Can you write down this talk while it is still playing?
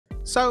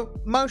So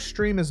most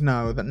streamers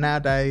know that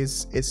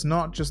nowadays it's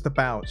not just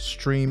about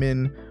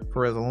streaming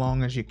for as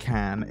long as you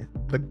can.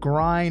 The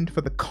grind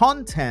for the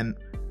content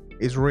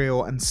is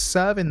real, and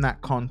serving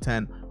that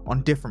content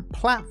on different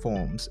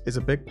platforms is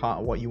a big part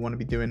of what you want to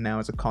be doing now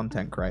as a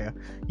content creator.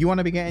 You want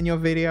to be getting your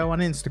video on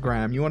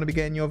Instagram, you want to be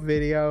getting your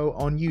video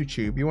on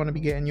YouTube, you want to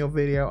be getting your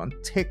video on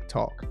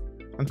TikTok.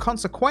 And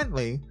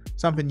consequently,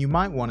 something you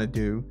might want to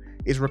do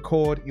is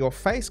record your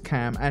face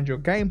cam and your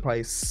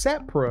gameplay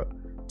separate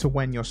to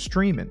when you're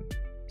streaming.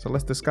 So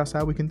let's discuss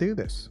how we can do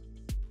this.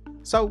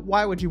 So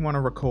why would you want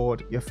to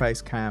record your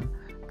face cam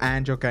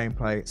and your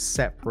gameplay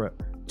separate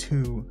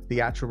to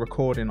the actual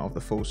recording of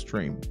the full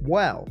stream?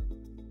 Well,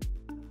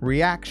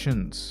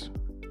 reactions.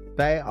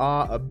 They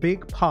are a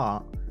big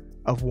part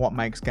of what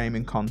makes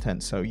gaming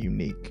content so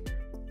unique.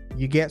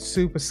 You get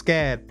super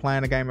scared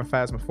playing a game of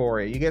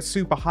Phasmophoria. You get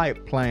super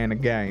hyped playing a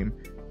game.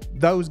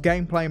 Those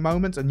gameplay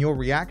moments and your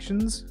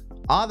reactions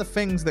are the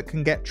things that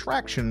can get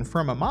traction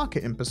from a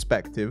marketing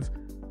perspective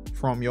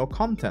from your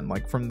content.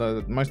 Like from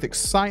the most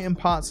exciting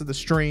parts of the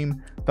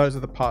stream, those are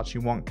the parts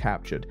you want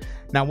captured.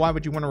 Now, why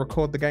would you want to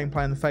record the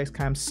gameplay and the face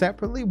cam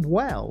separately?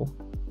 Well,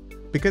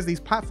 because these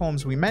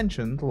platforms we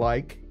mentioned,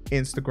 like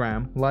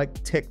Instagram,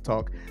 like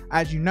TikTok,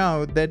 as you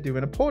know, they're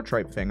doing a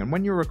portrait thing. And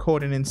when you're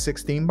recording in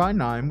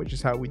 16:9, which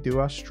is how we do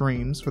our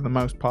streams for the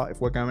most part,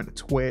 if we're going to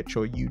Twitch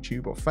or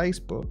YouTube or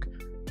Facebook,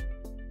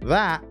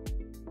 that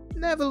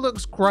never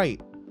looks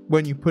great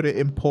when you put it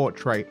in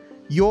portrait.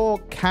 Your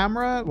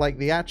camera, like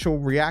the actual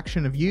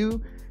reaction of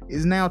you,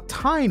 is now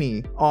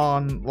tiny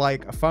on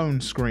like a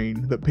phone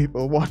screen that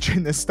people are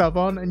watching this stuff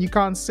on, and you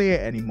can't see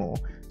it anymore.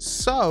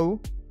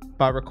 So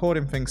by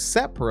recording things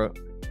separate,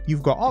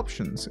 you've got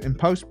options in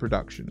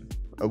post-production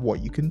of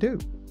what you can do.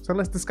 So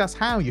let's discuss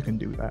how you can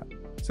do that.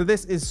 So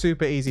this is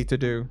super easy to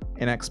do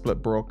in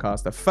XSplit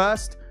Broadcaster.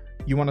 First,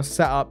 you want to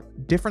set up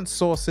different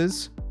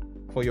sources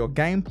for your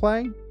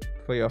gameplay,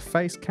 for your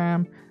face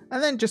cam,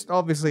 and then just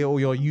obviously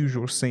all your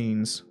usual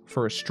scenes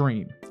for a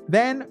stream.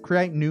 Then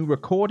create new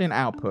recording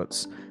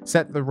outputs.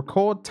 Set the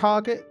record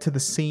target to the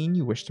scene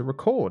you wish to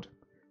record.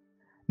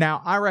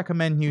 Now, I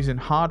recommend using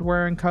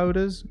hardware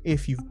encoders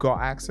if you've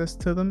got access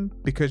to them,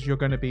 because you're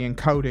going to be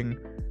encoding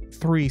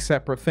 3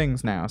 separate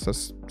things now. So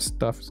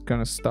stuff's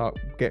going to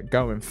get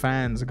going.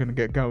 Fans are going to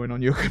get going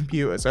on your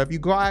computer. So if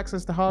you've got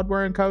access to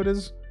hardware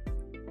encoders,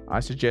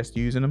 I suggest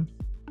using them.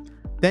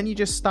 Then you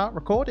just start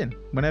recording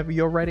whenever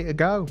you're ready to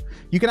go.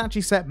 You can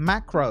actually set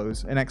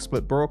macros in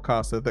XSplit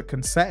Broadcaster that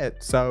can set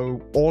it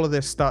so all of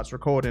this starts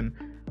recording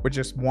with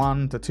just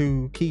 1 to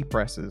 2 key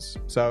presses.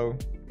 So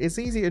it's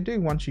easy to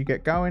do once you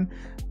get going.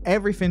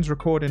 Everything's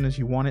recording as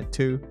you want it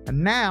to. And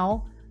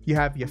now you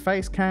have your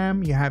face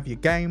cam, you have your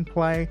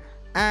gameplay,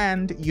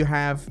 and you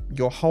have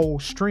your whole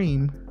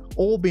stream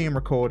all being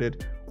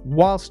recorded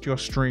whilst you're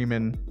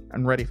streaming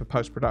and ready for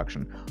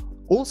post-production.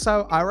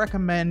 Also, I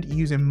recommend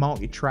using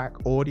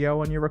multi-track audio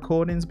on your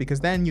recordings,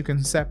 because then you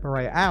can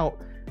separate out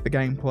the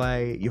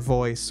gameplay, your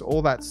voice,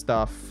 all that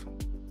stuff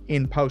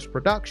in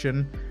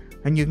post-production,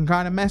 and you can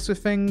kind of mess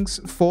with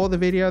things for the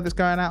video that's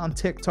going out on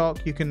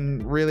TikTok. You can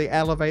really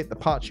elevate the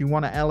parts you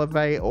want to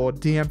elevate or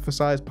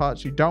de-emphasize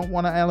parts you don't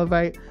want to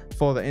elevate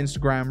for the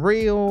Instagram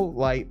reel.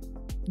 Like,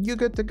 you're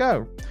good to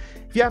go.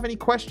 If you have any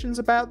questions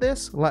about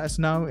this, let us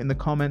know in the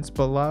comments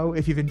below.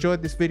 If you've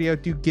enjoyed this video,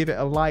 do give it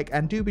a like,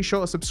 and do be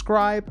sure to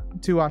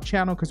subscribe to our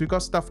channel, because we've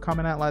got stuff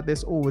coming out like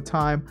this all the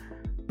time.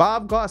 But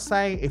I've got to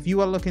say, if you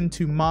are looking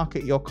to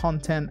market your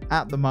content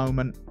at the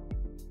moment,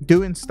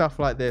 doing stuff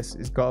like this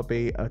has got to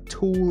be a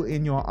tool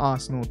in your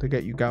arsenal to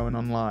get you going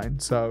online.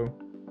 So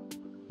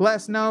let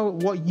us know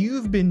what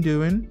you've been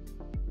doing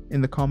in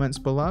the comments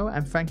below,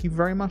 and thank you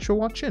very much for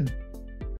watching.